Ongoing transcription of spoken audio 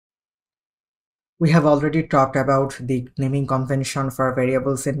We have already talked about the naming convention for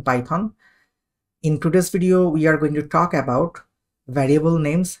variables in Python. In today's video, we are going to talk about variable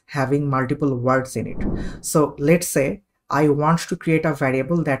names having multiple words in it. So let's say I want to create a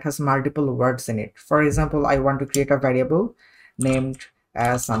variable that has multiple words in it. For example, I want to create a variable named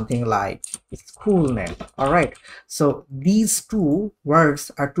as something like school name. All right, so these two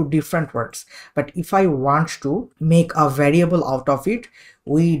words are two different words, but if I want to make a variable out of it,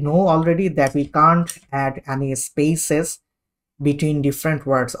 we know already that we can't add any spaces between different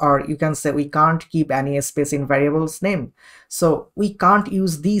words, or you can say we can't keep any space in variable's name, so we can't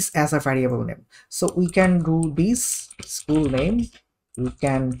use these as a variable name. So we can do this school name, you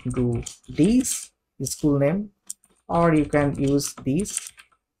can do this school name, or you can use these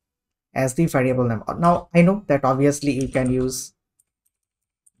as the variable name. Now I know that obviously you can use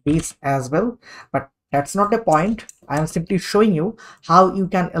these as well, but that's not the point. I am simply showing you how you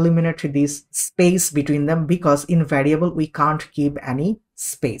can eliminate this space between them, because in variable we can't keep any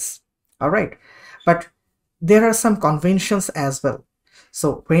space. All right, but there are some conventions as well.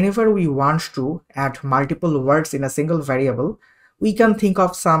 So whenever we want to add multiple words in a single variable, we can think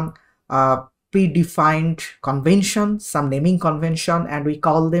of some predefined convention, some naming convention, and we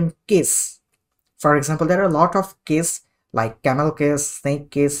call them case. For example, there are a lot of case like Camel Case, Snake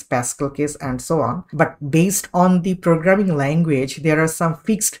Case, Pascal Case, and so on. But based on the programming language, there are some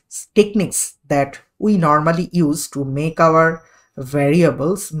fixed techniques that we normally use to make our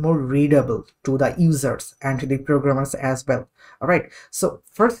variables more readable to the users and to the programmers as well. All right, so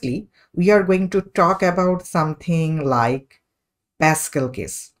firstly, we are going to talk about something like Pascal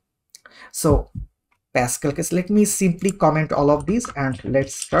Case. So Pascal Case, let me simply comment all of these and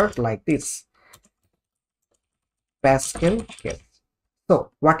let's start like this. Pascal Case.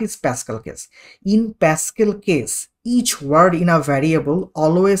 So what is Pascal Case? In Pascal Case, each word in a variable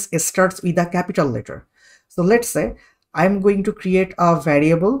always starts with a capital letter. So let's say I'm going to create a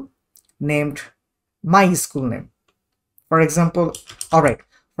variable named my school name. For example, all right,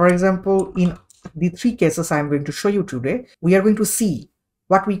 for example, in the three cases I'm going to show you today, we are going to see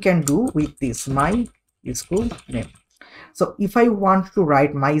what we can do with this my school name. So if I want to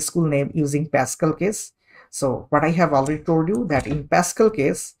write my school name using Pascal Case, so what I have already told you that in Pascal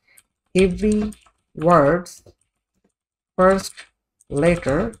Case, every word's first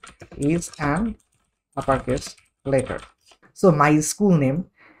letter is an uppercase letter. So my school name,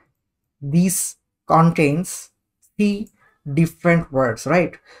 this contains 3 different words,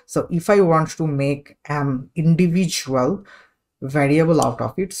 right? So if I want to make an individual variable out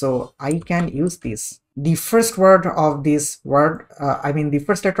of it, so I can use this. The first word of this word, the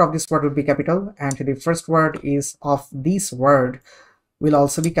first letter of this word will be capital, and the first word is of this word will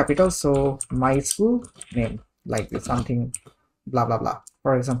also be capital. So my school name, like this, something blah blah blah,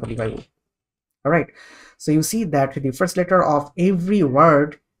 for example, if I will. All right, so you see that the first letter of every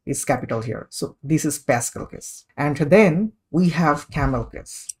word is capital here. So this is Pascal Case. And then we have Camel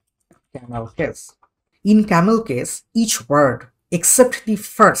Case. Camel Case. In Camel Case, each word except the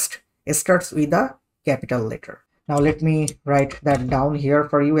first starts with a capital letter. Now let me write that down here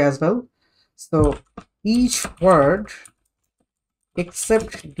for you as well. So each word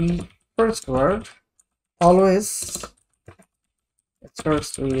except the first word always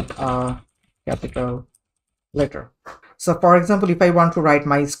starts with a capital letter. So for example, if I want to write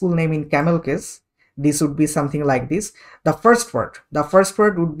my school name in Camel Case, this would be something like this. The first word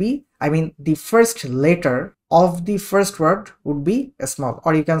would be, the first letter of the first word would be small,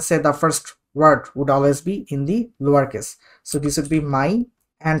 or you can say the first word would always be in the lowercase. So this would be my,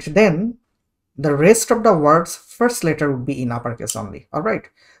 and then the rest of the words first letter would be in uppercase only. All right,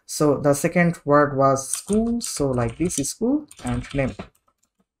 so the second word was school, so like this is school, and name,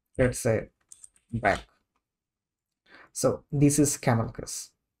 let's say back. So this is Camel Case.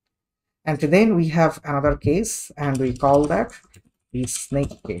 And then we have another case, and we call that the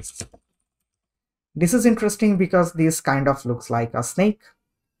Snake Case. This is interesting because this kind of looks like a snake.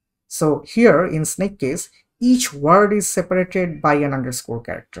 So here in Snake Case, each word is separated by an underscore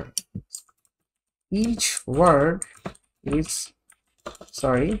character. Each word is,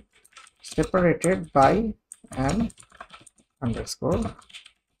 separated by an underscore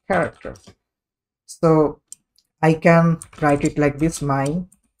character. So I can write it like this: my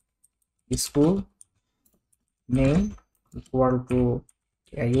school name equal to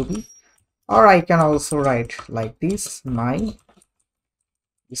AUB, or I can also write like this: my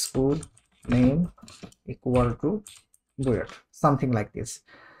school name equal to weird, something like this.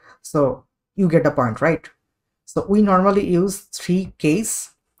 So you get the point, right? So we normally use 3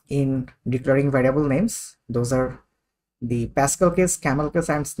 case in declaring variable names. Those are the Pascal case, Camel case,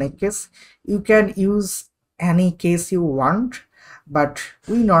 and snake case. You can use any case you want, but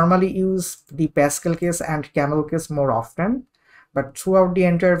we normally use the Pascal case and Camel case more often. But throughout the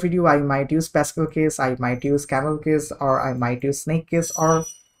entire video, I might use Pascal case, I might use Camel case, or I might use snake case, or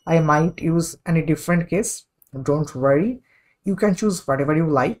I might use any different case. Don't worry, you can choose whatever you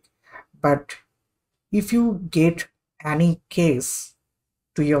like. But if you get any case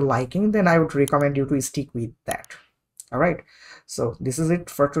to your liking, then I would recommend you to stick with that. All right, so this is it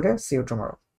for today. See you tomorrow.